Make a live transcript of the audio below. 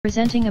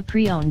Presenting a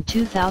pre-owned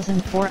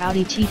 2004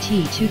 Audi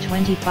TT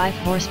 225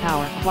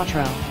 horsepower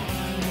quattro.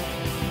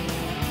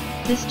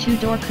 This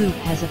two-door coupe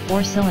has a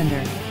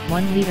 4-cylinder,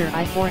 1-liter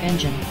i4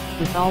 engine,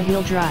 with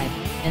all-wheel drive,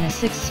 and a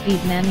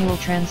 6-speed manual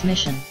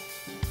transmission.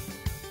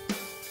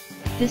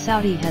 This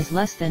Audi has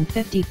less than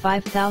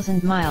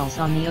 55,000 miles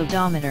on the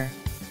odometer.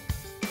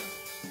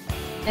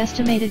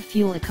 Estimated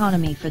fuel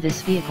economy for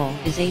this vehicle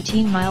is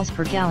 18 miles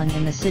per gallon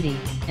in the city,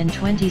 and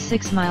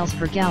 26 miles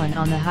per gallon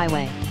on the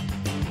highway.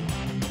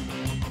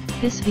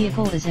 This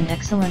vehicle is in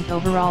excellent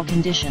overall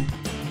condition.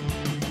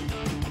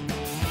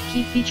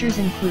 Key features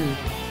include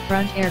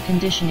front air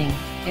conditioning,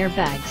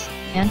 airbags,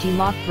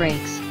 anti-lock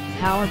brakes,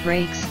 power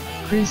brakes,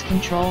 cruise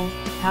control,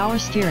 power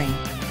steering,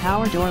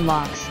 power door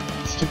locks,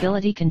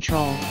 stability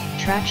control,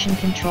 traction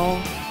control,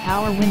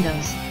 power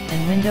windows,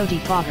 and window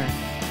defogger.